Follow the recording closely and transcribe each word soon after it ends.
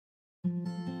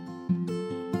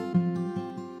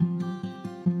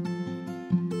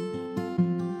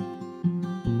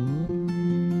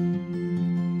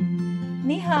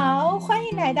好，欢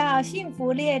迎来到幸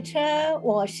福列车，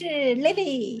我是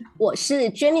Lily， 我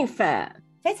是 Jennifer，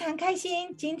 非常开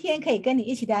心今天可以跟你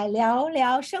一起来聊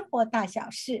聊生活大小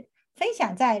事，分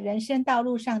享在人生道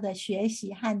路上的学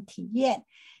习和体验，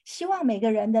希望每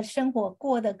个人的生活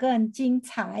过得更精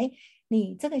彩。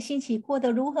你这个星期过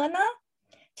得如何呢？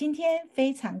今天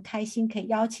非常开心可以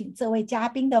邀请这位嘉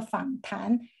宾的访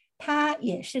谈，他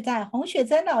也是在洪雪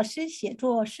珍老师写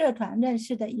作社团认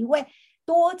识的一位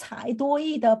多才多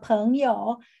艺的朋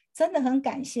友，真的很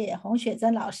感谢洪雪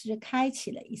珍老师开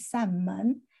启了一扇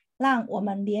门，让我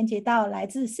们连接到来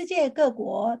自世界各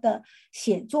国的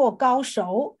写作高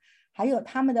手，还有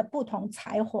他们的不同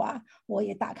才华，我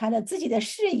也打开了自己的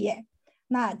视野。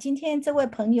那今天这位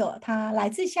朋友他来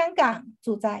自香港，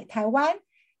住在台湾，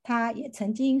他也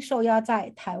曾经受邀在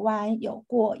台湾有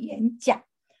过演讲。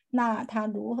那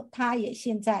他也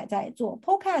现在在做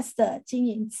podcast 经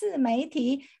营自媒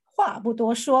体。话不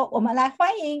多说，我们来欢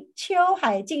迎邱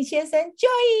海靖先生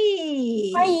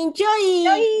Joy。 欢迎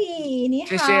Joy， 你好。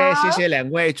谢谢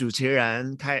两位主持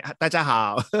人，大家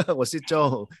好我是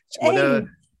Joe， 我的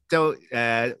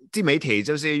自媒体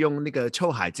就是用那个邱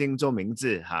海靖做名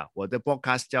字哈，我的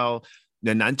podcast 叫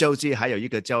暖男周记，还有一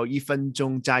个叫1分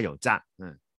钟加油站。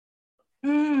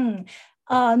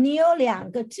你有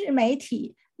2个自媒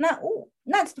体，那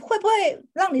会不会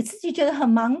让你自己觉得很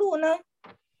忙碌呢？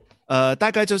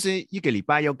大概就是1个礼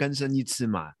拜要更新1次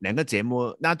嘛，2个节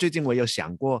目。那最近我有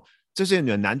想过，就是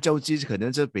暖男周记可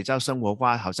能是比较生活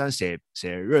化，好像写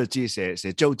日记、写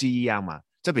周记一样嘛，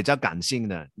这比较感性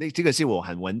的。这个是我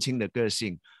很文青的个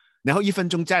性。然后1分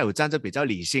钟加油站就比较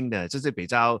理性的，就是比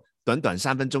较短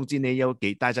3分钟之内要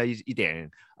给大家一点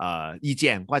意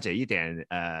见，或者一点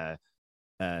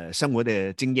生活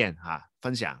的经验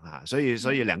分享所以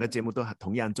2个节目都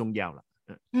同样重要了。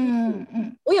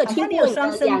我有听过你的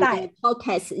2个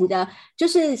podcast， 你的就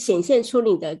是显现出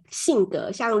你的性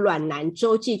格，像暖男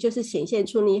周记就是显现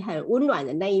出你很温暖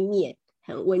的那一面，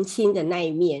很文青的那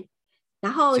一面。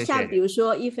然后像比如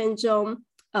说1分钟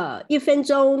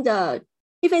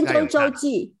周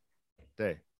记，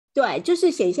对，就是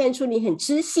显现出你很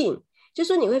知性，就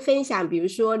说你会分享比如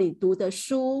说你读的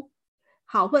书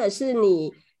好，或者是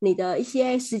你的一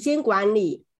些时间管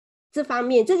理这方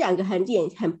面，这2个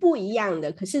很不一样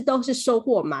的，可是都是收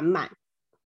获满满。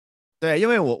对，因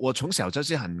为我从小就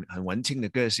是很文青的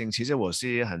个性，其实我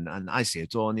是很爱写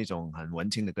作那种很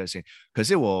文青的个性，可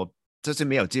是我就是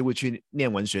没有机会去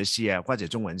念文学系或者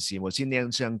中文系，我是念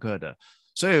商科的，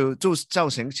所以就造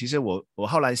成其实我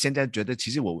后来现在觉得其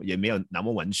实我也没有那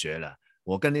么文学了，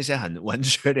我跟那些很文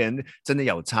学的人真的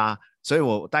有差，所以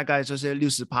我大概就是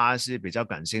60%是比较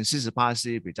感性，40%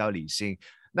是比较理性。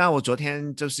那我昨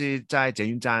天就是在捷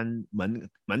运站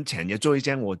门前也做一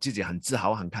件我自己很自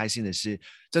豪很开心的事，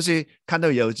就是看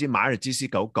到有一只马尔济斯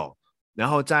狗狗，然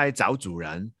后在找主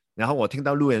人，然后我听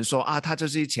到路人说它就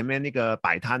是前面那个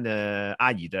摆摊的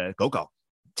阿姨的狗狗，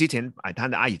之前摆摊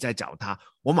的阿姨在找它，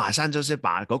我马上就是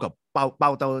把狗狗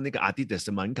抱到那个 Adidas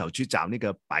的门口去找那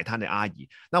个摆摊的阿姨。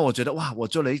那我觉得哇，我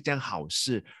做了一件好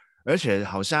事，而且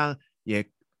好像也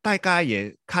大概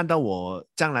也看到我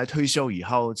将来退休以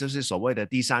后，就是所谓的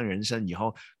第3人生以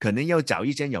后，可能要找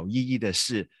一件有意义的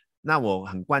事。那我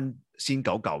很关心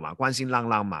狗狗嘛，关心浪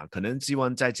浪嘛，可能希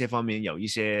望在这方面有一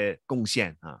些贡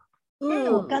献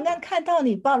我刚刚看到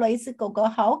你抱了一只狗狗，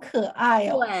好可爱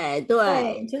哦。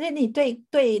对，就是你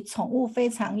对宠物非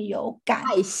常有感，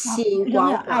爱心，非常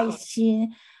有爱心。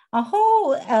然后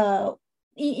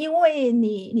因为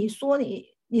你说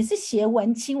你是写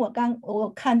文青，我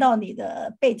看到你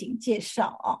的背景介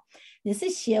绍你是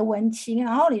写文青，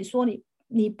然后你说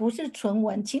你不是纯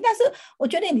文青，但是我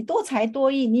觉得你多才多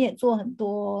艺，你也做很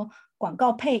多广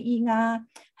告配音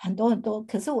很多很多。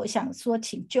可是我想说，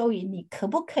请Joey，你可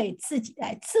不可以自己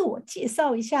来自我介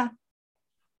绍一下？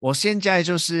我现在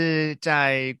就是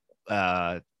在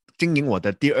经营我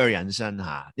的第2人生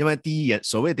因为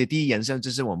所谓的第1人生就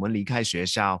是我们离开学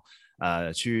校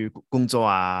去工作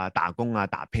打工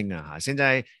打拼现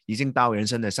在已经到人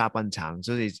生的下半场，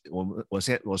就是我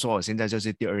说我现在就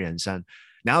是第2人生，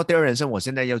然后第2人生我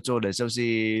现在要做的就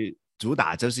是主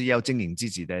打就是要经营自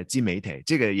己的自媒体，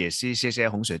这个也是谢谢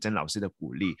洪雪珍老师的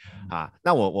鼓励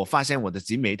那我发现我的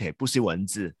自媒体不是文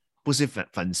字，不是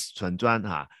粉专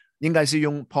应该是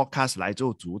用 podcast 来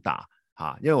做主打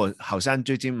因为我好像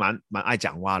最近蛮爱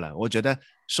讲话了，我觉得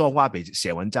说话比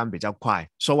写文章比较快，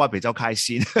说话比较开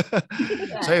心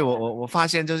所以我发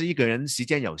现就是一个人时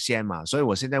间有限嘛，所以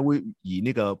我现在会以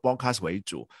那个 podcast 为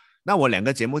主。那我2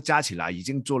个节目加起来已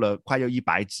经做了快要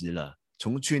100集了，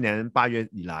从去年8月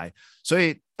以来，所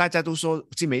以大家都说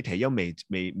自媒体要每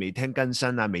天更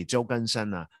新每周更新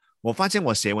我发现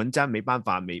我写文章没办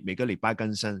法每个礼拜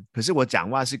更新，可是我讲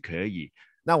话是可以。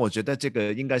那我觉得这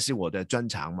个应该是我的专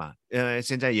长嘛，因为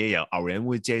现在也有偶然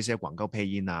会接一些广告配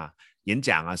音啊、演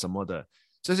讲啊什么的。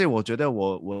就是我觉得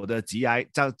我的职业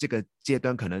在这个阶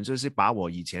段，可能就是把我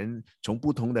以前从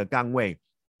不同的岗位，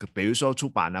比如说出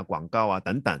版啊、广告啊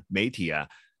等等媒体啊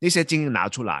那些经验拿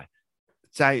出来，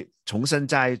再重新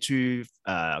再去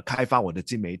开发我的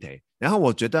自媒体。然后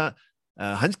我觉得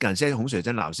很感谢洪水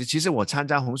珍老师，其实我参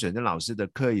加洪水珍老师的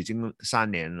课已经3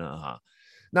年了哈。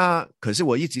那可是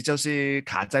我一直就是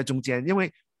卡在中间，因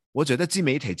为我觉得自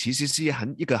媒体其实是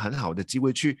一个很好的机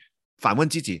会去反问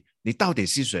自己，你到底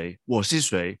是谁？我是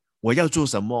谁？我要做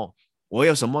什么？我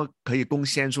有什么可以贡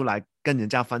献出来跟人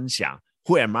家分享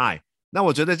 ？Who am I？ 那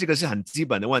我觉得这个是很基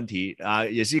本的问题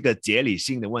也是一个哲理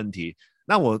性的问题。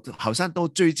那我好像都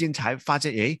最近才发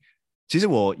现，其实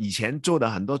我以前做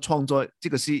的很多创作，这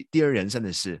个是第二人生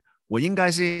的事，我应该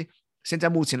是现在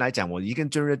目前来讲，我已经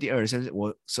进入第二人生，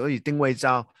我所以定位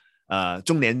叫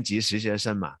中年级实习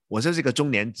生嘛，我就是一个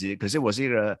中年级，可是我是一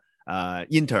个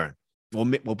intern，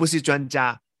我不是专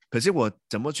家，可是我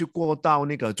怎么去过到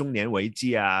那个中年危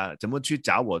机啊？怎么去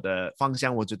找我的方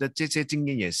向？我觉得这些经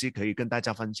验也是可以跟大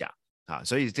家分享啊，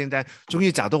所以现在终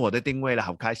于找到我的定位了，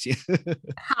好开心。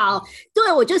好，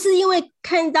对，我就是因为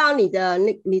看到你的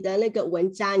那个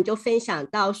文章，你就分享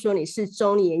到说你是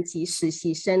中年级实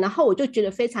习生，然后我就觉得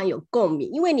非常有共鸣，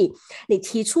因为你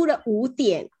提出了5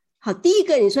点。好，第一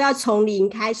个你说要从零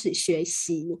开始学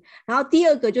习，然后第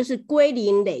二个就是归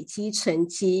零累积成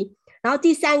绩，然后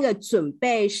第3个准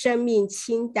备生命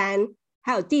清单，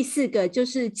还有第4个就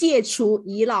是戒除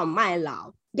倚老卖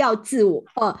老，要自我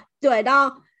对，然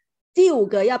后第5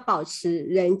个要保持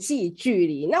人际距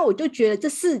离。那我就觉得这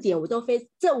5点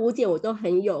我都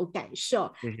很有感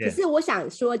受。谢谢。可是我想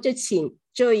说，就请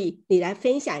Joey 你来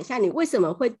分享一下，你为什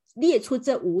么会列出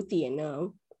这5点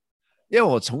呢？因为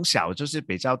我从小就是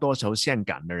比较多愁善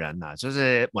感的人就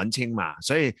是文青嘛，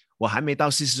所以我还没到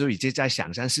40岁已经在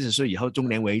想象40岁以后中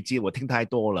年危机，我听太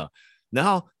多了，然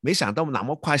后没想到那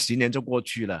么快10年就过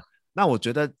去了。那我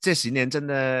觉得这10年真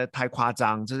的太夸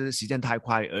张，就是时间太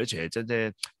快，而且真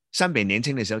的相比年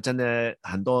轻的时候真的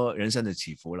很多人生的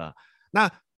起伏了。那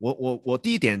我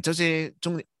第一点就是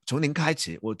从零开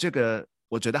始，我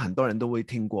觉得很多人都会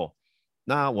听过。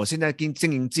那我现在经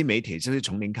营自媒体就是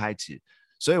从零开始，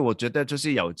所以我觉得就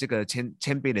是有这个谦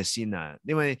卑的心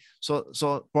因为说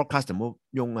broadcast 怎么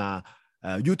用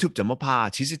YouTube 怎么拍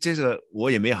其实这个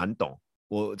我也没有很懂，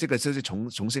我这个就是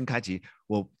重新开始，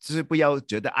我就是不要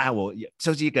觉得我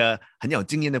就是一个很有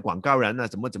经验的广告人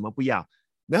怎么不要。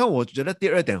然后我觉得第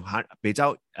2点还比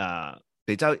较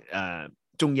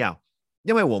重要，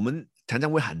因为我们常常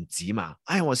会很急嘛，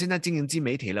我现在经营自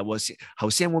媒体了，我好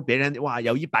羡慕别人，哇，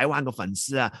有100万个粉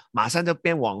丝马上就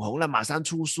变网红了，马上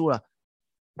出书了。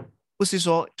不是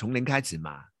说从零开始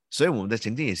嘛，所以我们的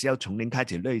成绩也是要从零开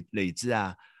始累积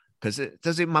可是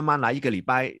就是慢慢来，1个礼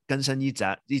拜更新一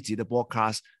集的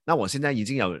podcast， 那我现在已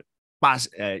经有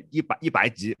100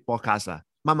集 podcast 了，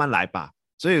慢慢来吧。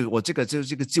所以我这个就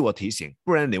是一个自我提醒，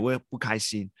不然你会不开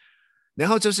心。然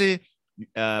后就是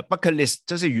bucket list，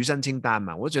 就是余生清单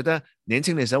嘛。我觉得年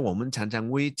轻的时候我们常常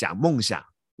会讲梦想，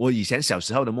我以前小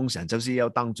时候的梦想就是要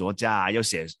当作家要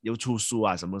出书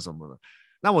什么什么的。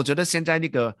那我觉得现在那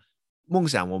个梦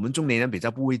想我们中年人比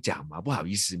较不会讲嘛，不好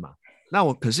意思嘛。那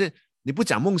可是你不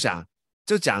讲梦想，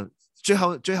就讲最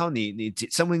后你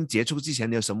生命结束之前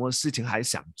你有什么事情还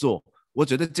想做，我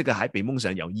觉得这个还比梦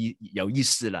想有意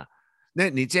思了。那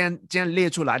你这样列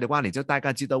出来的话，你就大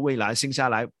概知道未来剩下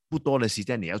来不多的时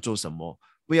间你要做什么，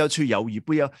不要去犹豫，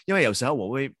因为有时候我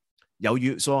会犹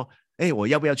豫说我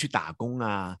要不要去打工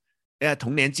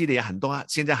同年纪的很多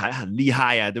现在还很厉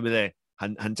害对不对，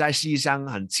很在西上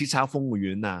很叱咤风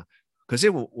云可是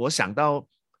我想到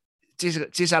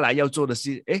接下来要做的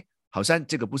是好像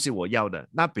这个不是我要的，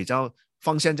那比较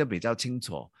方向就比较清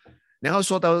楚。然后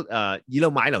说到倚老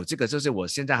卖老，这个就是我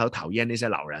现在好讨厌那些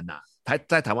老人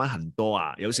在台湾很多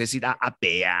尤其是阿伯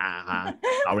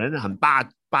老人很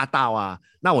霸道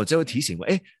那我就会提醒我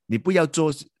你不要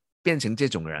变成这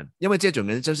种人，因为这种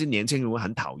人就是年轻人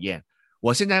很讨厌。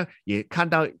我现在也看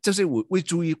到，就是我会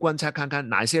注意观察看看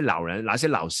哪些老人哪些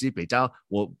老师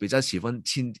我比较喜欢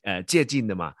接近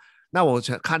的嘛。那我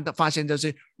发现就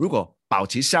是如果保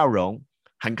持笑容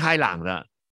很开朗的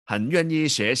很愿意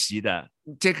学习的，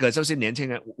这个就是年轻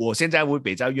人，我现在会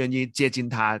比较愿意接近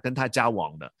他跟他交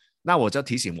往的。那我就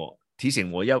提醒我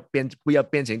不要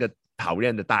变成一个讨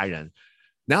厌的大人。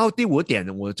然后第5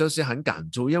点我就是很感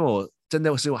触，因为我真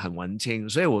的是很文青，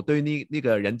所以我对那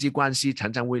个人际关系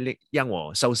常常会让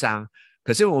我受伤。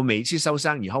可是我每一次受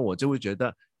伤以后，我就会觉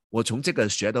得我从这个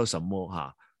学到什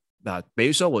么比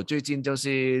如说我最近就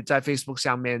是在 Facebook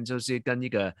上面就是跟一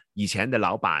个以前的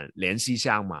老板联系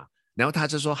上嘛，然后他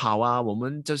就说好啊，我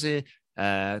们就是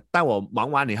待我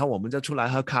忙完以后我们就出来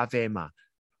喝咖啡嘛。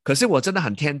可是我真的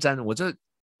很天真，我就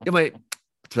因为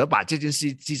把这件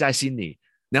事记在心里，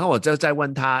然后我就再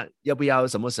问他要不要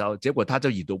什么时候，结果他就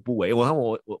已读不回，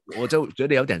我就觉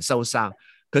得有点受伤。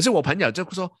可是我朋友就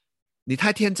说你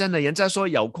太天真了，人家说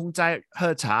有空再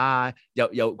喝茶啊，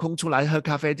有空出来喝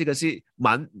咖啡，这个是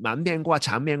满面挂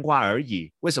场面挂而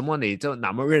已，为什么你就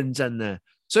那么认真呢？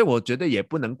所以我觉得也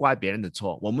不能怪别人的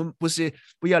错，我们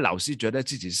不要老是觉得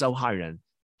自己受害人，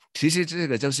其实这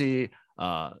个就是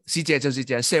世界就是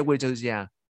这样，社会就是这样，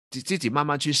自己慢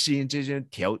慢去适应这些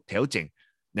调整，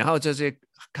然后就是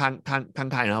看看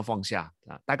然后放下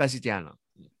大概是这样了。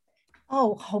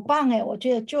哦，好棒哎！我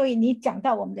觉得 Joy 你讲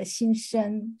到我们的心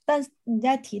声，但是你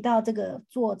在提到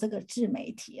做这个自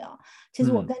媒体啊，其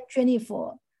实我跟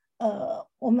Jennifer，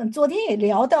我们昨天也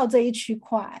聊到这一区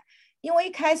块，因为一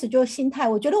开始就心态，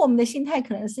我觉得我们的心态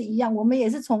可能是一样，我们也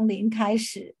是从零开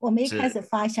始，我们一开始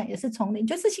发想也是从零，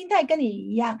就是心态跟你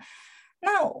一样。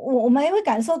那我们也会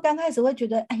感受，刚开始会觉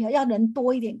得，哎呀，要人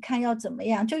多一点看，要怎么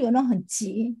样，就有那种很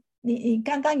急。你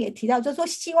刚刚也提到，就是说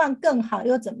希望更好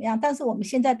又怎么样？但是我们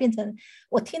现在变成，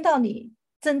我听到你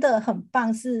真的很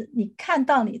棒，是你看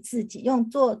到你自己，用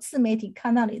做自媒体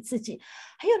看到你自己，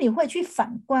还有你会去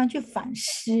反观、去反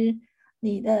思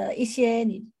你的一些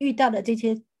你遇到的这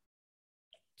些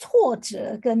挫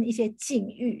折跟一些境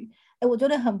遇。我觉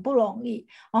得很不容易。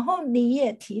然后你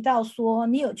也提到说，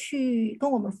你有去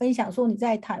跟我们分享说你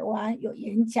在台湾有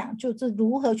演讲，就是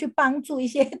如何去帮助一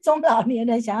些中老年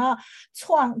人想要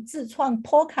自创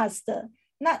podcast 的，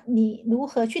那你如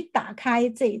何去打开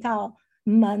这一道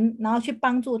门，然后去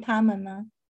帮助他们呢？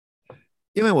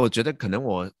因为我觉得可能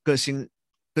我个性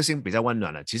比较温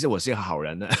暖了，其实我是一个好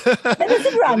人的。真的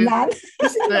是软男。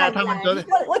对啊，他们觉得，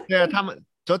对啊，他们。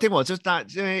昨天我就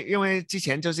因为之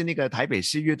前就是那个台北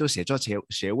市阅读写作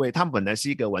协会，他们本来是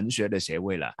一个文学的协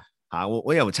会了啊，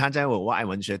我有参加我爱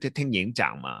文学听演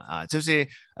讲嘛啊，就是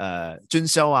遵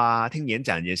守啊，听演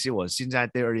讲也是我现在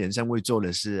第二人生会做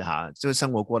的事哈，就是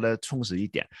生活过得充实一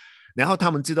点。然后他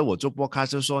们知道我做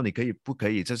podcast 就说你不可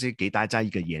以就是给大家一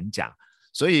个演讲，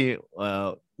所以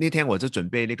那天我就准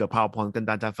备那个 PowerPoint 跟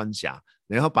大家分享，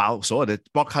然后把所有的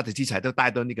podcast 的器材都带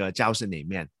到那个教室里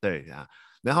面，对啊。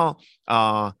然后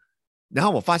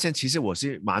我发现其实我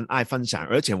是蛮爱分享，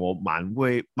而且我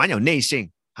蛮有内心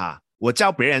哈。我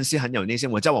教别人是很有内心，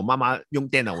我教我妈妈用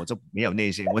电脑我就没有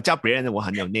内心，我教别人我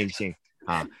很有内心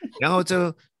啊。然后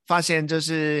就发现就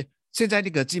是现在那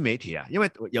个自媒体啊，因为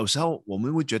有时候我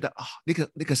们会觉得啊，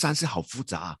那个山是好复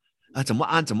杂啊，怎么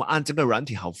按这个软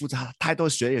体好复杂，太多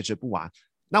学也学不完。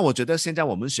那我觉得现在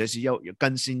我们学习要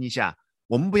更新一下，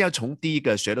我们不要从第一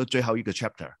个学到最后一个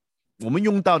chapter。我们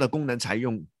用到的功能才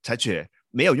学，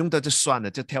没有用到就算了，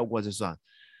就跳过就算。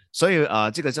所以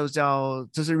这个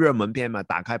就是热门篇嘛，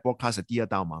打开 podcast 第二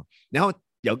道嘛。然后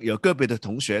有个别的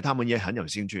同学他们也很有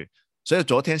兴趣，所以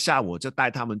昨天下午就带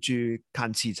他们去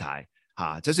看器材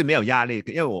啊，就是没有压力，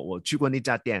因为我去过那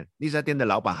家店的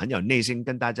老板很有耐心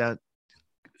跟大家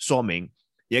说明，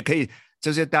也可以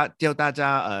就是叫大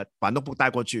家把notebook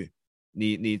带过去。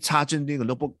你插进那个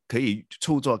都不可以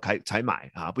操作才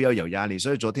买啊，不要有压力。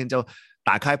所以昨天就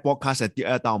打开 podcast 的第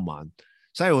二道门，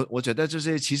所以我觉得就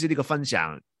是其实这个分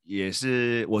享也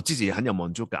是我自己很有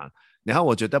满足感。然后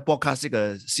我觉得 podcast 这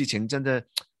个事情真的，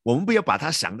我们不要把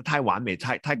它想得太完美，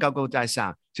太高高在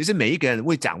上。其实每一个人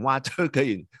会讲话都可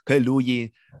以录音，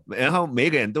然后每一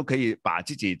个人都可以把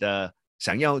自己的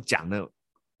想要讲的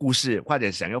故事或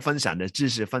者想要分享的知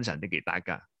识分享给大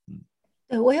家。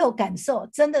对，我有感受，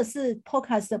真的是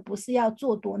podcast 不是要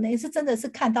做多内，是真的是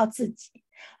看到自己，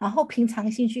然后平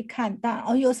常心去看到，然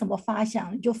后有什么发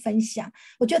想你就分享，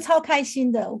我觉得超开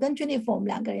心的。我跟 Jennifer 我们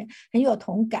两个人很有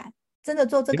同感，真的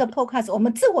做这个 podcast 我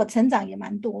们自我成长也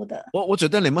蛮多的。我觉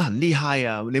得你们很厉害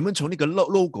啊，你们从那个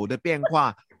logo 的变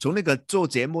化，从那个做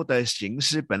节目的形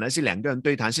式，本来是两个人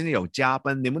对谈，现在有嘉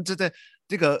宾，你们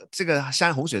这个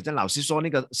像洪雪珍老师说那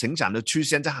个成长的曲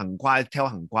线在很快跳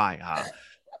很快啊。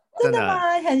真的吗？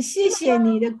很谢谢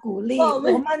你的鼓励。我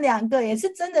们两个也是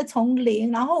真的从零，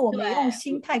然后我们用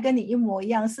心态跟你一模一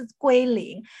样，是归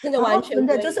零，真的完全真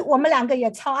的就是我们两个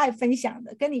也超爱分享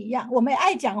的，跟你一样，我们也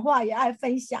爱讲话，也爱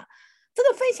分享。这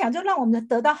个分享就让我们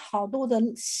得到好多的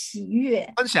喜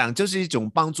悦。分享就是一种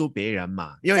帮助别人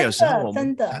嘛，因为有时候我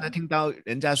们常常听到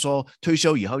人家说退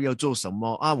休以后要做什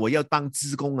么啊，我要当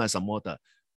志工啊什么的。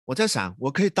我在想，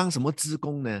我可以当什么志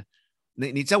工呢？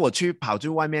你叫我去跑去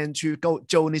外面去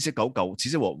救那些狗狗，其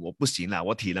实我不行了，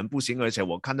我体能不行，而且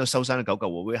我看到受伤的狗狗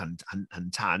我会很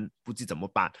惨，不知怎么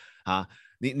办啊。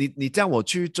你叫我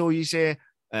去做一些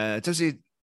就是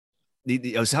你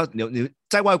有时候你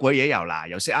在外国也有啦，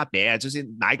有些阿伯啊，就是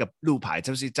拿一个路牌，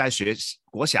就是在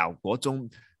国小国中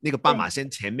那个斑马线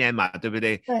前面嘛， 对不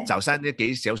对？对，早上那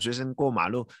给小学生过马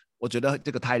路，我觉得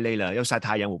这个太累了，要晒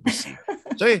太阳我不行。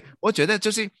所以我觉得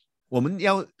就是我们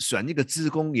要选一个志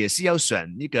工，也是要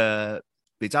选一个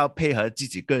比较配合自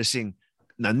己个性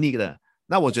能力的。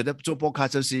那我觉得做播客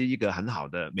就是一个很好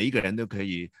的，每一个人都可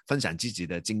以分享自己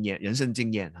的经验，人生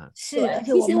经验哈。是，而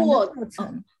且我们的过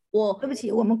程，对不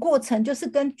起，我们过程就是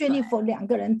跟 Jennifer 2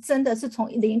个人真的是从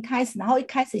零开始，然后一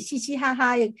开始嘻嘻哈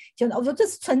哈，我说这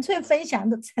是纯粹分享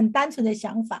的很单纯的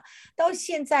想法，到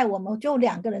现在我们就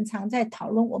2个人常在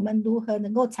讨论我们如何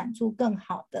能够产出更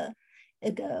好的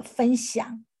那个分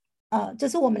享。这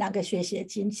是我们2个学习的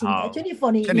精进的。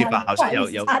Jennifer 你好像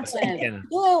有插嘴，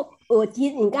因为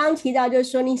你刚刚提到就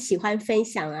是说你喜欢分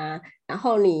享啊，然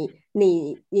后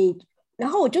然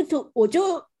后我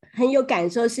就很有感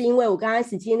受，是因为我刚开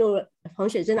始进入洪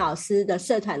雪珍老师的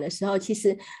社团的时候，其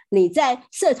实你在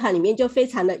社团里面就非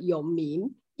常的有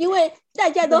名，因为大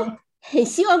家都很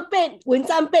希望文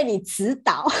章被你指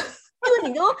导，因为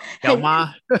你都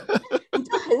你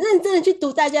就很认真的去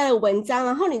读大家的文章，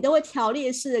然后你都会条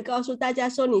列式的告诉大家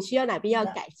说你需要哪边要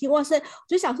改进。哇塞，我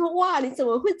就想说哇，你怎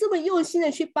么会这么用心的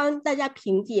去帮大家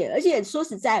评点？而且说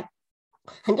实在，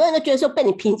很多人都觉得说被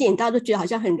你评点到，就觉得好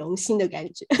像很荣幸的感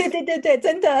觉。对，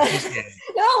真的。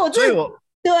然后我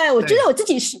觉得我自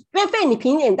己被你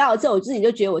评点到之后，我自己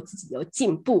就觉得我自己有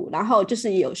进步，然后就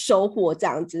是有收获这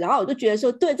样子。然后我就觉得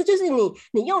说，对，这就是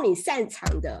你用你擅长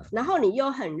的，然后你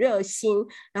又很热心，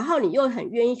然后你又很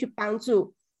愿意去帮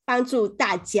助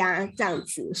大家这样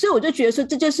子。所以我就觉得说，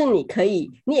这就是你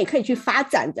也可以去发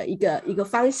展的一个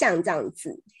方向这样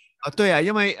子。对啊，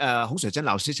因为洪水珍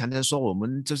老师常常说我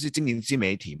们就是经营自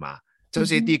媒体嘛，就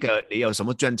是第一个你有什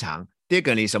么专长，第二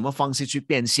个你什么方式去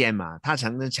变现嘛。他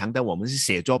常常强调我们是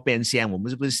写作变现，我们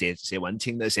是不是写文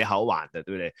青的，写好玩的，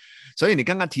对不对？所以你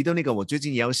刚刚提到那个，我最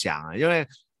近也有想啊，因为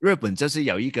日本就是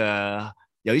有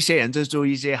一些人就做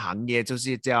一些行业，就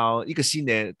是叫一个新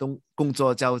的工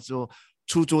作叫做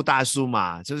出租大叔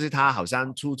嘛，就是他好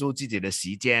像出租自己的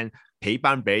时间陪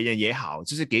伴别人也好，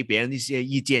就是给别人一些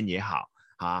意见也好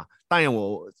啊。当然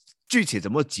我具体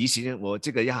怎么执行，我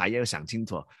这个还要想清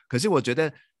楚。可是我觉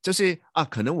得就是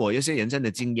可能我有些人生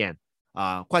的经验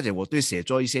或者我对写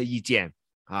作一些意见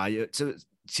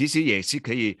其实也是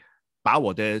可以把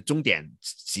我的重点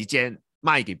时间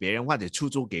卖给别人或者出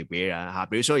租给别人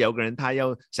比如说有个人他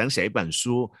想写一本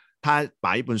书，他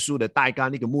把一本书的大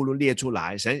纲那个目录列出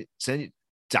来，想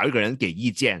找一个人给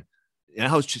意见，然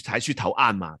后才去投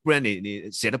案嘛，不然你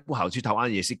写的不好去投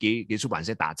案也是给出版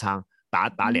社打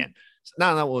脸。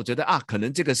那我觉得可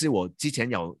能这个是我之前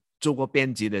有做过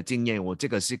编辑的经验，我这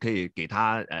个是可以给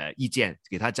他意见，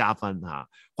给他加分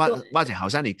或者好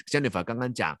像你 Jennifer 刚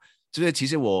刚讲，就是其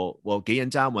实我给人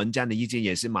家文章的意见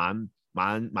也是蛮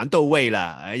到位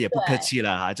了，也不客气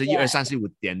了这1、2、3、4、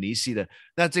5点离析的，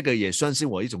那这个也算是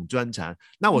我一种专长。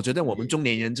那我觉得我们中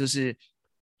年人就是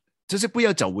不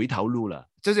要走回头路了，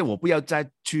就是我不要再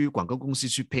去广告公司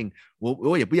去拼，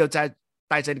我也不要再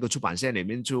待在那个出版社里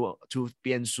面去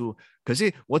编书。可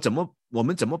是我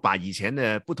们怎么把以前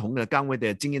的不同的岗位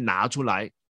的经验拿出来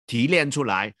提炼出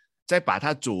来，再把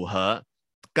它组合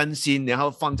更新，然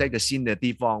后放在一个新的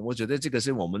地方。我觉得这个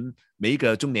是我们每一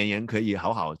个中年人可以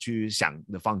好好去想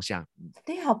的方向。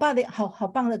对，好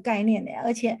棒的概念呢。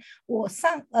而且我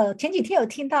前几天有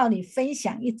听到你分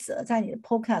享一则在你的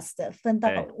podcast 的分到，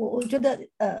我觉得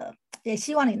也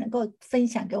希望你能够分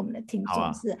享给我们的听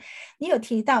众是，你有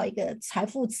提到一个财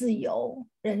富自由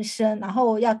人生，然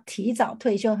后要提早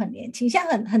退休，很年轻，现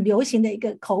在很流行的一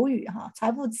个口语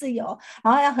财富自由，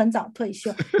然后要很早退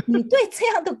休。你对这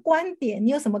样的观点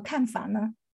你有什么看法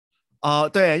呢？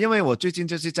对，因为我最近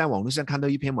就是在网络上看到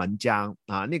一篇文章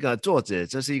那个作者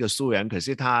就是一个素人，可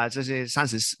是他就是才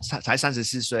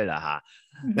34岁了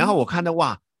然后我看到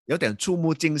哇，有点触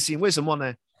目惊心。为什么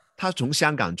呢？他从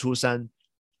香港出生，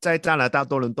在加拿大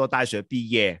多伦多大学毕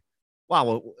业，哇，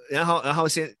然后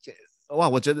哇，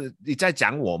我觉得你在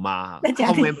讲我吗？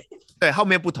后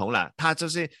面不同了，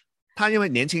他因为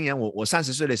年轻人，我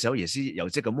30岁的时候也是有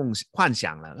这个幻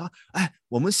想了，然后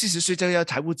我们40岁就要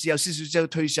财富自由，40岁就要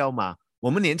退休嘛。我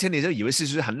们年轻的时候以为40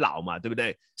岁很老嘛，对不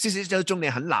对？40岁就中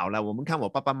年很老了。我们看我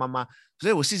爸爸妈妈，所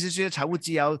以我40岁财富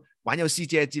自由，环游世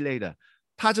界之类的。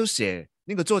他就写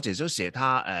那个作者就写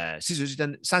他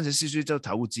34岁就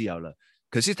财富自由了。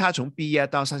可是他从毕业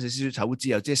到34岁财富自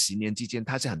由这10年之间，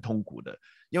他是很痛苦的，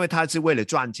因为他是为了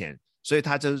赚钱，所以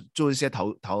他就做一些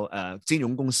金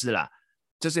融公司啦，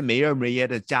就是没日没夜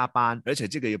的加班，而且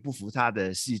这个也不符他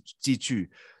的兴趣，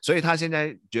所以他现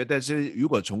在觉得是如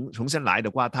果重新来的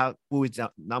话，他不会这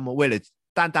样，那么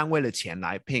单单为了钱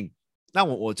来拼。那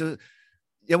我就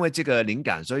因为这个灵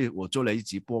感，所以我做了一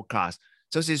集 podcast，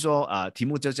 就是说题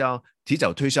目就叫提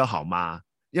早退休好吗？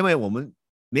因为我们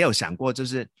没有想过就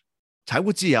是财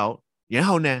务自由，然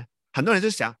后呢很多人就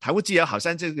想财务自由好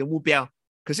像这个目标，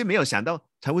可是没有想到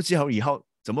财务自由以后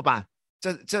怎么办？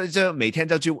这每天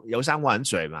都去游山玩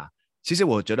水嘛？其实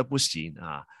我觉得不行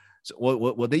啊。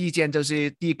我的意见就是，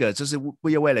第一个就是不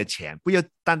要为了钱，不要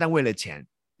单单为了钱，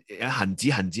很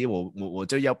急，我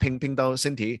就要拼到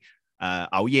身体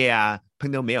熬夜啊，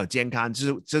拼到没有健康，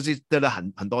就是得了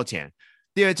很多钱。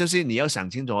第二就是你要想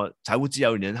清楚财务自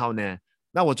由，然后呢，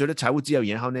那我觉得财务自由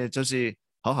然后呢，就是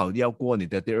好好要过你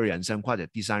的第二人生或者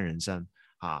第三人生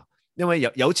啊，因为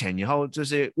有钱以后就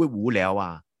是会无聊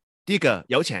啊。第一个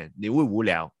有钱你会无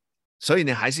聊，所以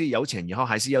你还是有钱以后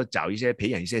还是要找一些培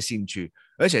养一些兴趣，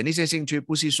而且那些兴趣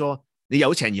不是说你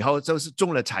有钱以后就是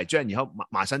中了彩券以后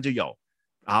马上就有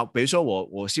啊。比如说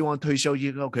我希望退休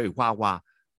以后可以画画，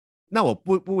那我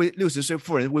不会60岁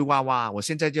富人会画画，我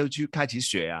现在就去开始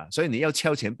学啊。所以你要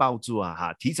超前抱住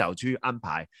啊，提早去安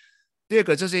排。第二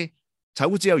个就是财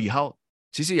务自由以后，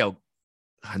其实有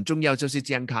很重要就是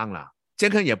健康啦。健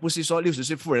康也不是说60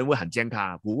岁富人会很健康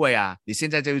啊，不会啊，你现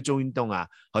在就会做运动啊，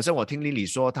好像我听丽丽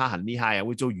说她很厉害啊，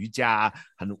会做瑜伽啊，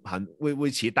会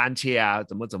骑单车啊，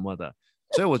怎么的。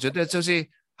所以我觉得就是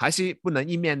还是不能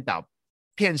一面倒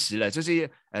骗食了，就是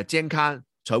健康、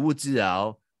财务自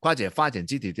由，或者发展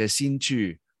自己的兴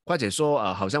趣，或者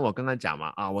说好像我刚刚讲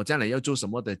嘛我将来要做什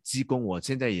么的技工，我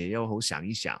现在也要好想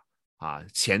一想啊，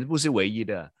钱不是唯一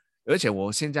的，而且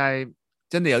我现在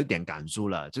真的有一点感触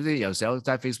了，就是有时候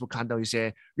在 Facebook 看到一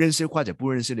些认识或者不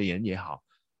认识的人也好，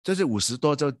就是50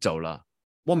多就走了，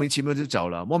莫名其妙就走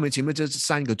了，莫名其妙就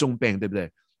生一个重病，对不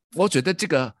对？我觉得这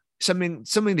个生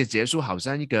命的结束好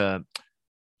像一个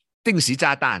定时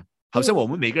炸弹，好像我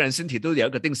们每个人身体都有一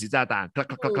个定时炸弹，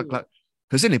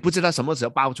可是你不知道什么时候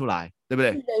爆出来，对不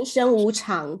对？人生无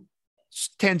常，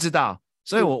天知道。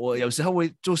所以我有时候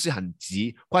会做事很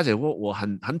急，或者我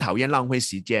很讨厌浪费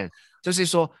时间，就是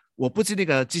说我不知那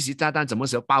个计时炸弹什么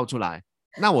时候爆出来，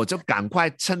那我就赶快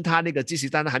趁他那个计时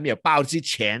炸弹还没有爆之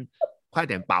前，快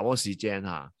点把握时间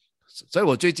啊。所以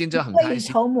我最近就很开心，未雨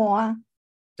绸缪啊。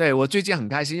对，我最近很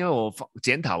开心，因为我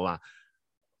检讨啊，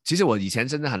其实我以前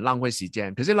真的很浪费时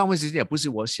间，可是浪费时间也不是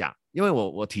我想，因为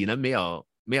我体能没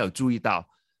有注意到，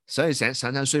所以常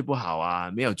常睡不好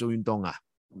啊，没有做运动啊。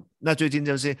那最近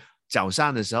就是早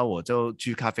上的时候我就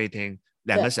去咖啡厅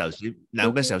2个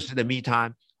小时的 me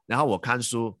time， 然后我看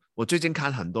书，我最近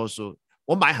看很多书，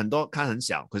我买很多看很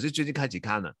小，可是最近开始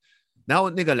看了。然后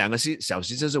那个2个小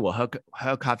时就是我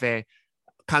喝咖啡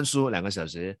看书2个小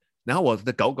时，然后我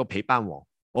的狗狗陪伴我。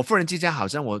我忽然之间好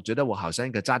像我觉得我好像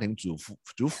一个家庭主妇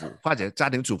或者家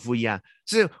庭主妇一样，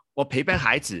就是我陪伴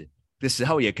孩子的时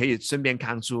候也可以顺便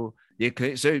看书，也可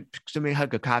以所以顺便喝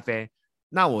个咖啡。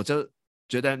那我就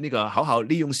觉得那个好好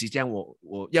利用时间，我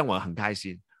让我很开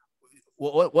心。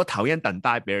我讨厌等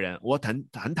待别人，我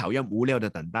很讨厌无聊的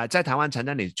等待。在台湾常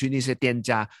常你去那些店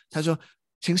家，他说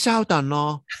请稍等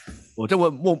哦，我就会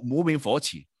莫名火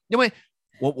起，因为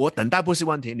我等待不是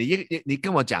问题，你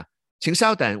跟我讲请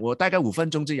稍等，我大概5分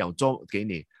钟就有做给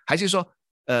你，还是说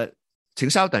请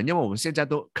稍等，因为我们现在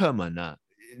都客满了，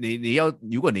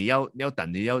如果你要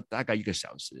等，你要大概1个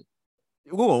小时。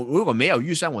如果没有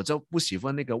预算，我就不喜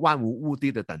欢那个漫无目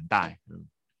的的等待。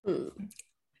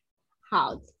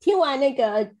好，听完那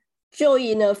个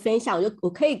Joey 呢分享，我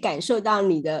可以感受到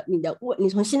你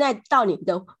从现在到你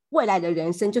的未来的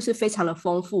人生就是非常的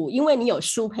丰富，因为你有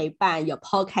书陪伴，有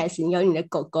podcast， 你有你的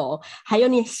狗狗，还有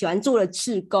你喜欢做的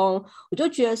志工，我就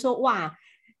觉得说哇，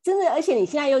真的，而且你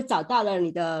现在又找到了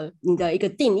你的一个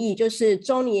定义，就是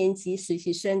中年级实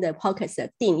习生的 podcast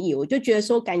的定义，我就觉得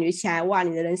说感觉起来哇，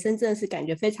你的人生真的是感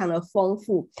觉非常的丰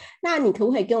富。那你可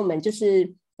不可以跟我们就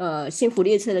是幸福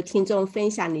列车的听众分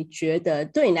享，你觉得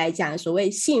对你来讲所谓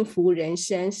幸福人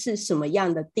生是什么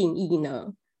样的定义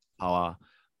呢？好啊，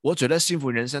我觉得幸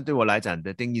福人生对我来讲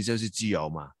的定义就是自由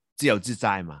嘛，自由自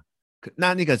在嘛。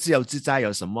那个自由自在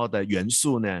有什么的元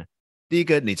素呢？第一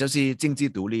个你就是经济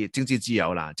独立、经济自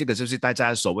由啦，这个就是大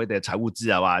家所谓的财务自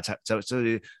由啊。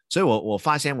所以我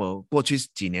发现我过去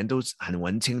几年都很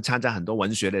文青，参加很多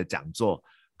文学的讲座，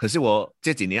可是我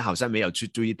这几年好像没有去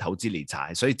注意投资理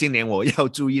财，所以今年我要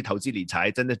注意投资理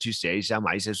财，真的去学一下，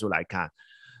买一些书来看。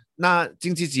那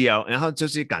经济自由，然后就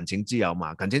是感情自由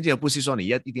嘛。感情自由不是说你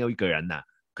一定要一个人的，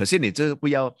可是你这不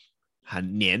要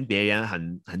很黏别人，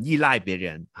很依赖别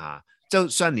人啊。就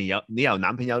算你有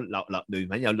男朋友、女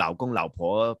朋友、老公、老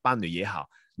婆、伴侣也好，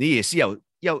你也是要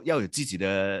有自己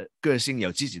的个性，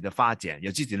有自己的发展，有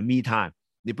自己的 me time。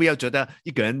你不要觉得一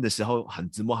个人的时候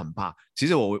很寂寞很怕。其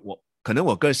实我可能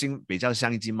我个性比较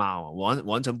像一只猫，我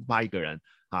完全不怕一个人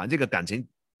啊。这个感情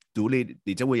独立，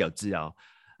你就会有自由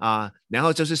啊。然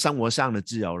后就是生活上的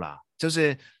自由啦，就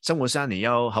是生活上你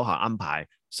要好好安排，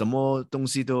什么东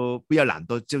西都不要懒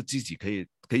惰，就自己可以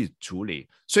处理。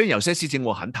虽然有些事情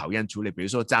我很讨厌处理，比如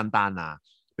说账单啊，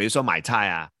比如说买菜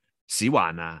啊、洗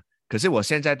碗啊，可是我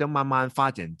现在都慢慢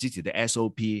发展自己的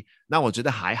SOP， 那我觉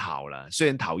得还好了。虽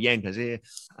然讨厌，可是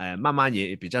慢慢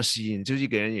也比较适应，就是一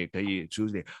个人也可以处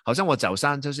理。好像我早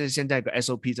上就是现在个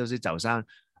SOP 就是早上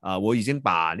我已经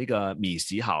把那个米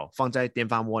洗好放在电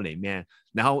饭锅里面，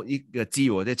然后一个鸡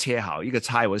我就切好，一个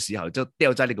菜我洗好就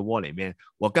掉在那个锅里面。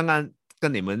我刚刚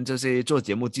跟你们就是做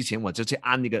节目之前我就去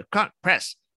按那个 cut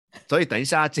press， 所以等一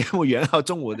下节目完后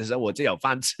中午的时候我就有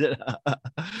饭吃了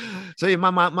所以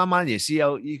慢慢也是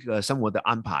要一个生活的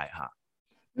安排哈。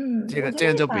这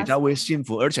样就比较会幸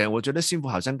福，而且我觉得幸福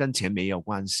好像跟钱没有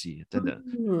关系，真的。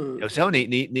有时候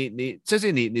你就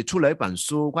是你出了一本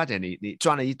书，或者你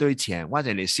赚了一堆钱，或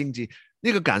者你薪资，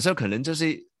那个感受可能就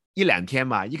是一两天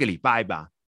吧，一个礼拜吧。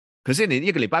可是你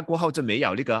一个礼拜过后就没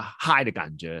有那个 high 的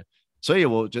感觉，所以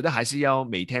我觉得还是要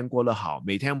每天过得好，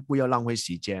每天不要浪费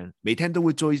时间，每天都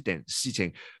会做一点事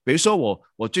情。比如说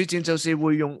我最近就是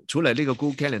会用，除了那个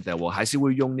Google Calendar， 我还是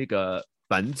会用那个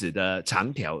本子的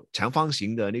长方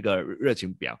形的那个日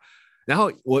程表。然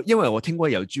后因为我听过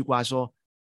有一句话说，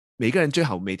每个人最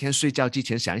好每天睡觉之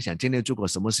前想一想今天做过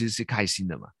什么事是开心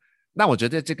的嘛。那我觉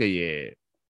得这个也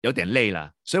有点累了，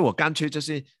所以我干脆就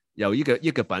是有一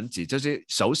个本子，就是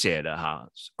手写的哈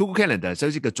 ，Google Calendar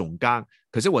就是一个总纲。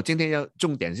可是我今天要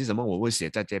重点是什么，我会写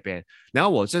在这边。然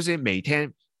后我就是每天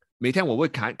我会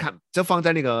看，就放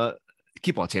在那个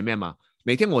keyboard 前面嘛。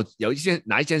每天我有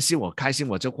哪一件事我开心，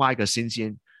我就画一个星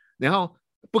星；然后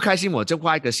不开心我就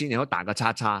画一个星，然后打个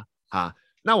叉叉啊。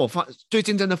那我最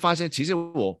近真的发现，其实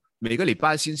我每个礼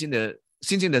拜星星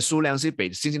的数量是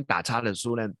比星星打叉的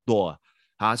数量多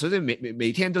啊，所以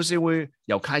每天都是会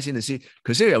有开心的事。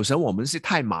可是有时候我们是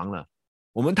太忙了，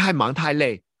我们太忙太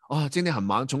累哦，今天很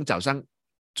忙，从早上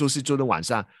做事做到晚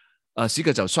上，洗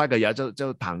个澡刷个牙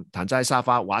就躺在沙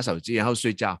发玩手机然后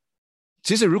睡觉。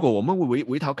其实如果我们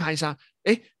回头看一下，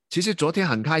其实昨天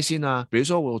很开心啊。比如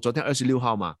说我昨天26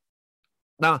号嘛，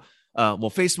那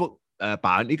我 Facebook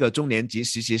把那个中年级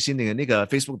实习生的那个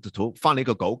Facebook 的图放了一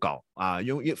个狗啊，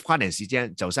花点时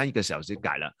间早上1个小时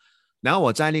改了。然后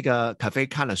我在那个 cafe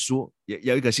看了书，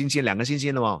有1个星期2个星期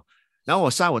了嘛。然后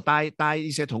我下午带一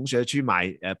些同学去买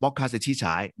podcast 的器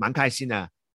材，蛮开心的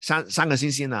，3个星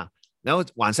期了。然后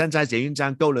晚上在捷运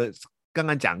站刚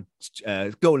刚讲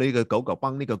购了一个狗，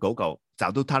帮那个狗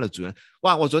找到它的主人。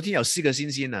哇，我昨天有4个星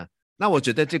期呢。那我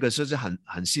觉得这个是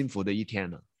很幸福的一天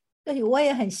了。对，我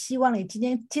也很希望你今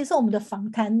天接受我们的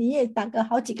访谈，你也打个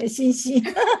好几个星星。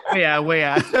会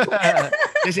啊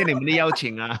谢谢你们的邀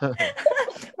请啊。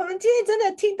我们今天真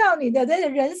的听到你的这个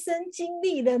人生经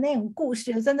历的那种故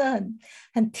事，真的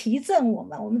很提振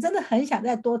我们真的很想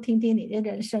再多听听你的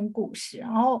人生故事。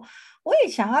然后我也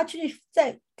想要去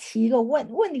再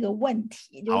问一个问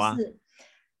题，就是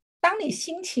当你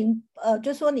心情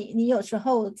就说你有时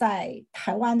候在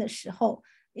台湾的时候，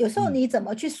有时候你怎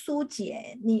么去疏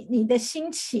解你的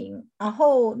心情，然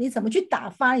后你怎么去打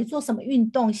发，你做什么运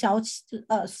动消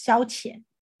遣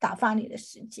打发你的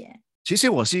时间？其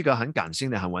实我是一个很感性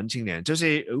的很文青的人，就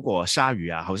是如果下雨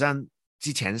啊，好像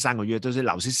之前3个月都是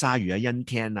老是下雨啊阴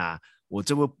天啊，我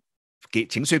就会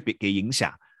情绪给影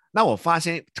响。那我发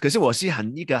现，可是我是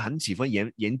一个很喜欢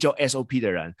研究 SOP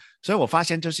的人，所以我发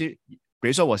现就是比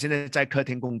如说我现在在客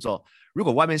厅工作，如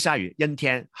果外面下雨阴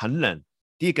天很冷，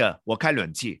第一个我开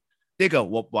冷气，第二个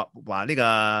我把那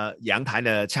个阳台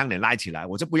的窗帘拉起来，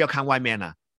我就不要看外面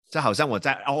了，就好像我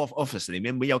在 office 里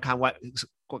面不要看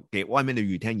给外面的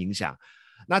雨天影响。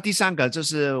那第3个就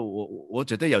是我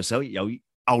觉得有时候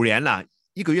偶然啦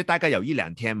，1个月大概有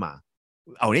1-2天嘛，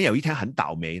偶然有一天很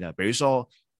倒霉的，比如说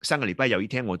上个礼拜有一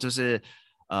天我就是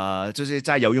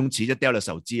在游泳池就掉了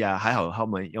手机啊，还好后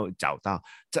面又找到，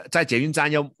在捷运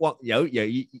站又有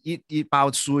一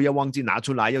包书又忘记拿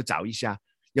出来又找一下。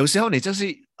有时候你就是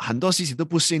很多事情都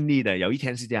不顺利的，有一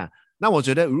天是这样。那我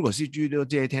觉得如果是遇到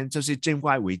这一天，就是尽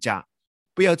快回家，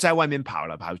不要在外面跑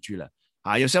去了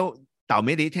啊。有时候倒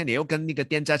霉的一天，你又跟那个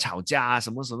店家吵架啊，什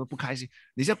么不开心，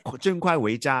你就尽快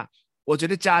回家。我觉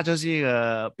得家就是一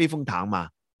个避风塘嘛，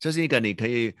就是一个你可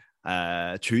以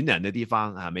取暖的地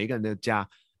方啊，每个人的家。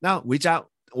那回家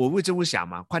我就会想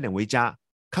嘛，快点回家，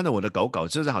看到我的狗，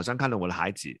就是好像看到我的孩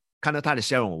子，看到他的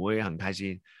笑容，我也很开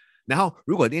心。然后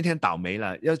如果那天倒霉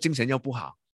了，又精神又不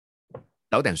好，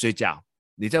早点睡觉，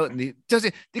你就是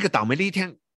那个倒霉的一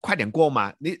天快点过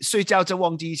嘛，你睡觉就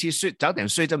忘记一期，早点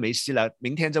睡就没事了，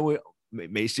明天就会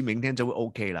没事，明天就会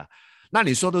OK 了。那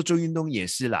你说的做运动也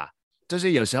是啦，就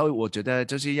是有时候我觉得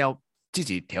就是要自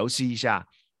己调息一下，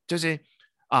就是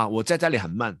我在这里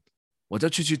很闷，我就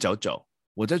去走走，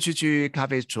我就去咖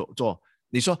啡坐。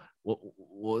你说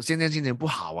我现在心情不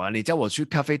好啊，你叫我去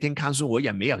咖啡厅看书，我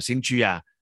也没有兴趣啊。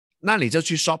那你就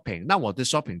去 shopping， 那我的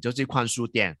shopping 就是逛书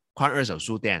店，逛二手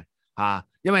书店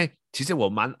因为其实我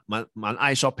蛮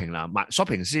爱 shopping 啦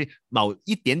，shopping 是某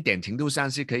一点点程度上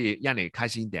是可以让你开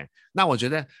心一点。那我觉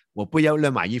得我不要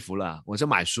乱买衣服了，我就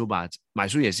买书吧，买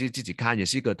书也是自己看，也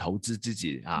是一个投资自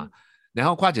己然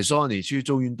后或者说你去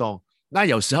做运动，那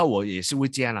有时候我也是会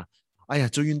这样啦。哎呀，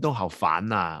做运动好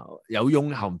烦啊，游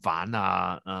泳好烦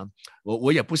啊，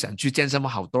我也不想去健身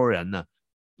房，好多人呢。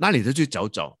那你就去走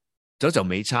走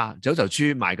没差，走走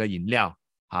去买个饮料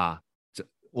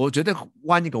我觉得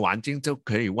换一个环境就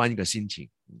可以换一个心情。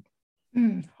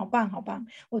好棒好棒，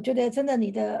我觉得真的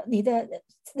你的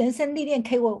人生历练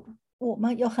给我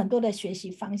们有很多的学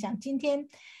习方向。今天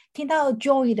听到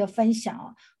Joey 的分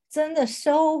享真的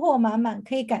收获满满，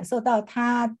可以感受到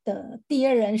他的第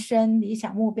二人生理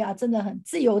想目标真的很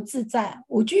自由自在，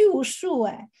无拘无束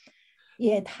而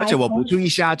且我补充一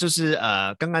下，就是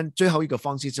刚刚最后一个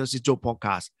方式就是做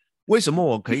podcast。为什么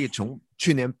我可以從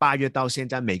去年8月到現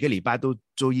在每個禮拜都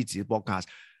做一集 podcast？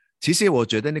 其實我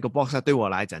覺得那個 podcast 對我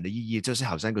來講的意義就是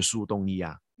好像一個樹洞一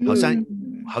樣，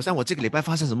好像我這個禮拜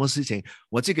發生什麼事情，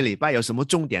我這個禮拜有什麼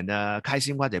重點的開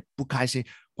心或者不開心，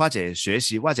或者學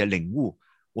習或者領悟，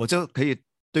我就可以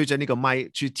對着那個麥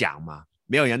去講嘛，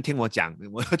沒有人聽我講，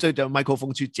我對着麥克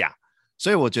風去講。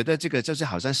所以我覺得這個就是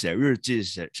好像寫日記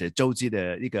寫周記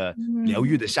的一個療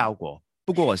癒的效果。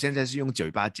不過我現在是用嘴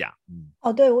巴講。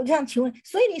對，我就想請問，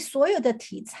所以你所有的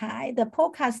題材的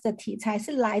podcast 的題材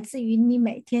是來自於你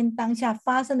每天當下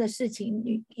發生的事情，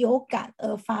你有感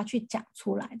而發去講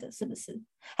出來的，是不是？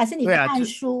還是你看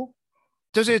書？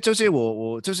就是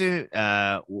我就是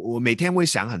我每天會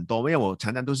想很多，因為我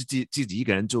常常都是自己一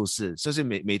個人做事，就是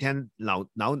每天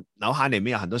腦海裏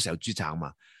面有很多小劇場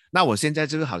嘛。那我現在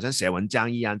就是好像寫文章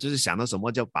一樣，就是想到什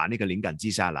麼就把那個靈感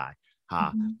記下來。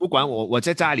不管我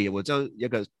在家裏，我就一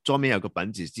個桌面有個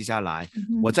本子記下來，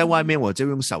我在外面我就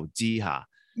用手機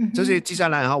就是記下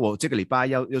來，然後我這個禮拜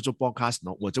要做 podcast，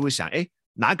 我就會想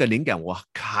哪個靈感我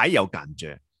還有感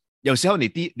覺。有時候你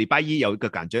禮拜一有一個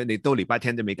感覺，你到禮拜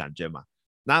天就沒感覺嘛。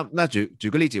那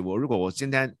舉個例子，如果我現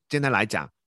在來講，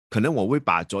可能我會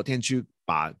把昨天去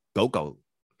把狗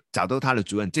找到他的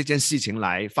主人這件事情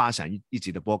來發展一集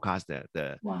的 podcast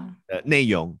的內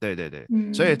容。對對對，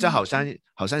所以這好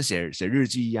像寫日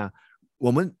記一樣。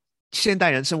我們現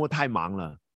代人生活太忙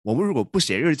了，我們如果不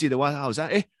寫日記的話，好像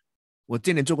我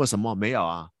今年做過什麼沒有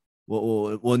啊？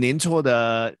我年初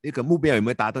的一個目標有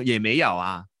沒有達到？也沒有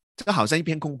啊，這好像一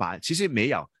片空白。其實沒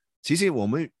有，其實我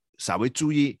們稍微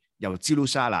注意有記錄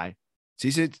下來，其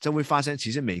實就會發現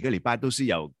其實每個禮拜都是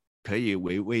有可以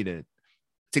回味的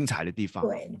精彩的地方。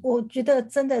對，我覺得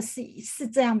真的是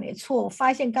這樣沒錯。我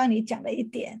發現剛剛你講的一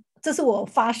點，這是我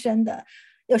發生的。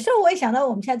有時候我也想到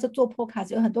我們現在做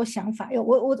podcast 有很多想法，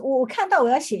我看到我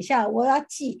要寫下來，我要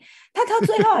記，他到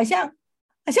最後好像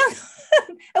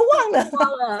忘了，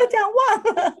就這樣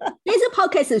忘了。因為這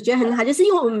podcast 覺得很好，就是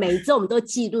因為我們每一周我們都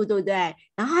記錄，對不對？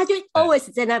然後他就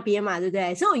always 在那邊嘛，對不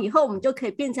對？所以以後我們就可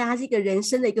以變成它是一個人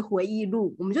生的一個回憶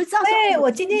錄，我們就知道對，我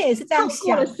今天也是這樣想，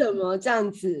做了什麼這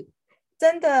樣子。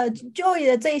真的 Joey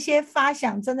的這些發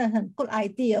想真的很 good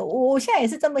idea。 我現在也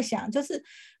是這麼想，就是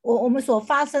我們所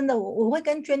發生的，我會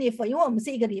跟 Jennifer， 因為我們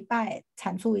是一個禮拜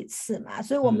產出一次嘛，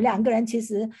所以我們兩個人其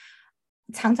實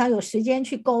常常有時間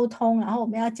去溝通，然後我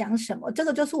們要講什麼，這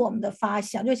個就是我們的發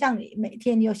想。就像你每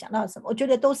天你有想到什麼，我覺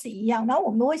得都是一樣。然後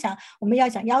我們會想我們要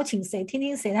想邀請誰，聽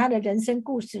聽誰他的人生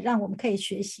故事，讓我們可以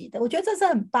學習的。我覺得這是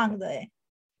很棒的。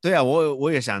對啊，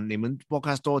我也想你們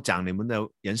podcast 多講你們的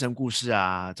人生故事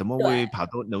啊，怎麼會跑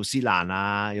到紐西蘭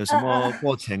啊，有什麼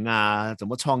過程啊，怎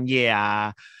麼創業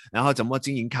啊，然後怎麼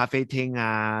經營咖啡廳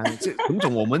啊，這種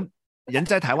種我們人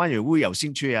在台灣也會有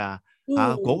興趣啊。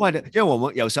國外的，因為我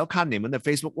們有時候看你們的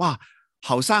Facebook， 哇，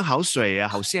好山好水啊，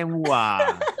好羨慕啊。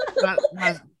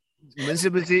那你們是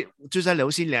不是就在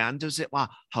紐西蘭，就是哇，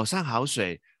好山好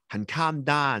水，很 calm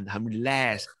down， 很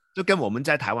relax， 就跟我們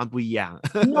在台灣不一樣。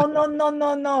No no no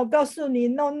no no， 我告訴你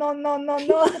no no no no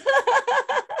no。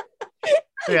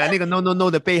對啊，那個 no no no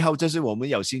的背後就是我們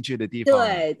有興趣的地方。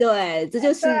對對，這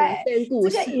就是人生故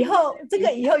事。這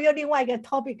個以後又另外一個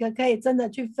topic 可以真的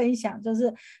去分享，就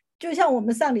是就像我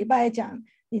們上禮拜講，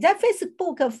你在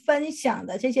Facebook 分享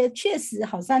的这些确实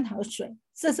好山好水，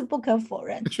这是不可否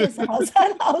认，确实好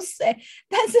山好水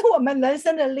但是我们人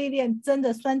生的历练真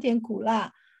的酸甜苦辣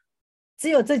只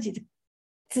有自己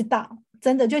知道，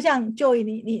真的就像Joey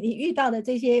你遇到的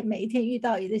这些每一天遇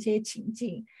到的这些情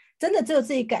境，真的只有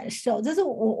自己感受，这是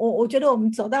我觉得我们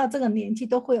走到这个年纪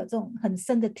都会有这种很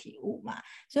深的体悟嘛，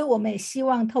所以我们也希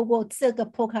望透过这个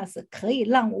podcast 可以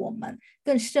让我们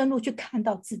更深入去看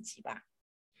到自己吧。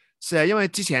是啊，因为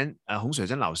之前洪水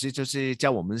珍老师就是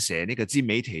教我们写那个自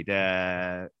媒体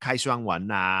的开箱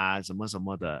文啊什么什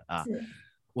么的啊，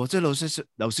我这老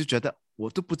师觉得我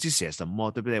都不知写什么，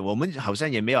对不对？我们好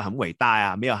像也没有很伟大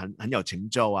啊，没有很有成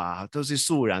就啊，都是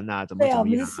素人啊，怎么样、啊、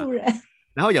对，我们是素人。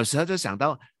然后有时候就想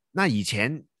到，那以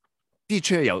前的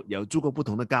确有做过不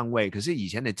同的岗位，可是以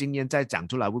前的经验再讲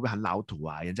出来会不会很老土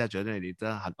啊？人家觉得你真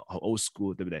的很 old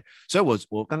school， 对不对？所以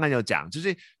我刚刚有讲，就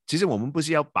是其实我们不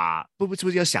是要不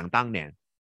是要想当年，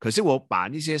可是我把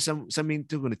那些生命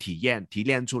这个的体验提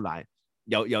炼出来，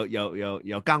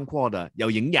有干货的、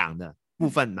有营养的部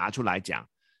分拿出来讲，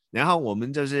然后我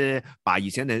们就是把以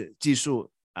前的技术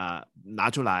拿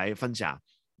出来分享。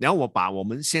然后我把我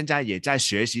们现在也在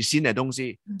学习新的东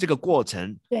西，这个过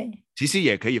程对，其实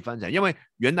也可以分享，因为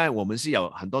原来我们是有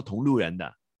很多同路人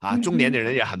的啊，中年的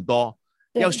人也很多，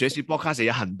要学习 podcast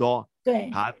也很多，对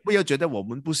啊，不要觉得我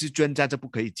们不是专家就不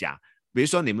可以讲。比如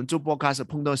说你们做 podcast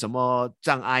碰到什么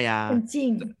障碍啊？很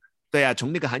近，对啊，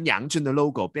从那个很阳春的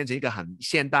logo 变成一个很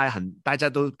现代、很大家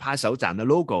都拍手掌的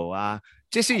logo 啊，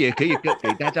这些也可以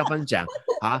给大家分享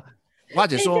啊，或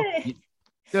者说。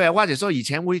对，或者说以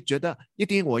前会觉得一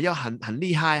定我要很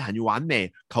厉害、很完美、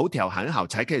口条很好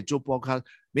才可以做播客，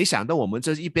没想到我们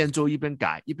这一边做一边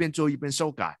改，一边做一边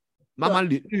修改，慢慢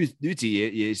吕子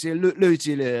也是累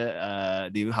积了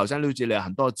你好像累积了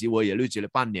很多集，我也累积了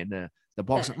半年的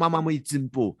播客，慢慢会进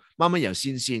步，慢慢有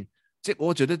信心。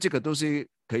我觉得这个都是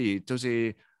可以，就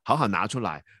是好好拿出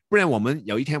来，不然我们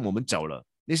有一天我们走了，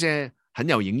那些很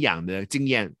有营养的经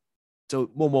验就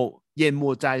默默淹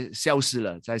没在消失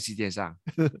了在世界上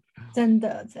真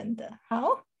的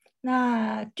好。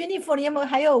那 Jennifer 你有没有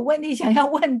还有问题想要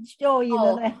问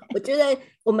Joey 的呢？我觉得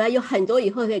我们有很多以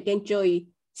后可以跟 Joey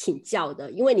请教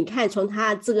的，因为你看从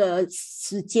他这个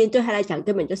时间对他来讲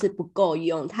根本就是不够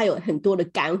用，他有很多的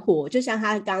干货，就像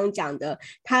他刚刚讲的，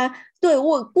他对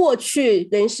过去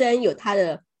人生有他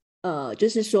的就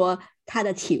是说他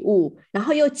的体悟，然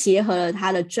后又结合了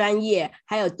他的专业，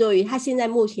还有对于他现在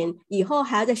目前以后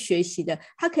还要在学习的，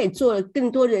他可以做了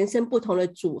更多人生不同的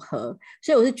组合，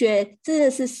所以我是觉得真的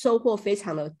是收获非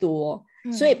常的多，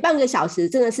所以半个小时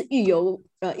真的是意犹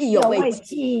未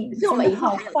尽，真的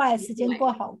好快，时间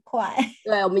过好快。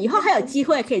对，我们以后还有机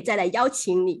会可以再来邀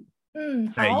请你。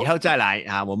好，对，以后再来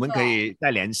啊，我们可以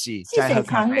再联系，细水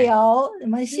长流，我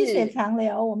们细水长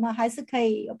流，我们还是可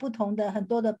以有很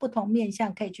多的不同面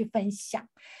向可以去分享。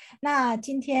那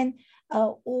今天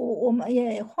我们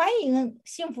也欢迎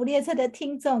幸福列车的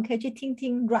听众可以去听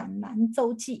听阮南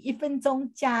周记1分钟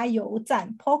加油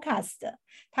站 Podcast，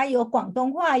 它有广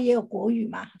东话也有国语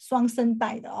嘛，双声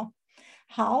带的哦。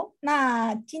好，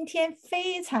那今天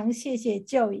非常谢谢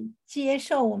Joey 接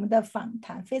受我们的访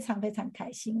谈，非常非常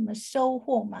开心，我们收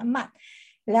获满满，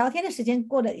聊天的时间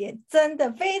过得也真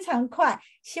的非常快，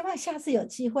希望下次有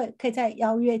机会可以再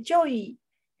邀约 Joey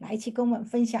来一起跟我们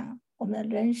分享我们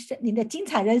的人生，你的精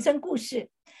彩人生故事。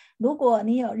如果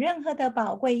你有任何的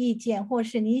宝贵意见或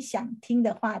是你想听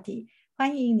的话题，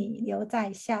欢迎你留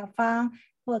在下方，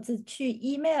或者是去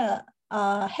email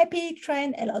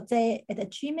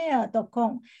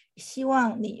happytrainlj@gmail.com， 希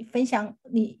望你分享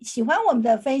你喜欢我们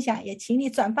的分享，也请你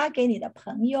转发给你的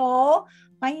朋友。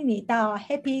欢迎你到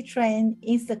Happy Train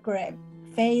Instagram，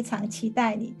 非常期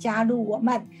待你加入我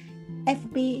们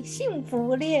FB 幸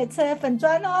福列车粉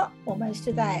专哦。我们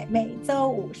是在每周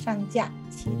5上架，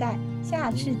期待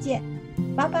下次见，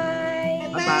拜拜，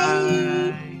拜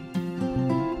拜。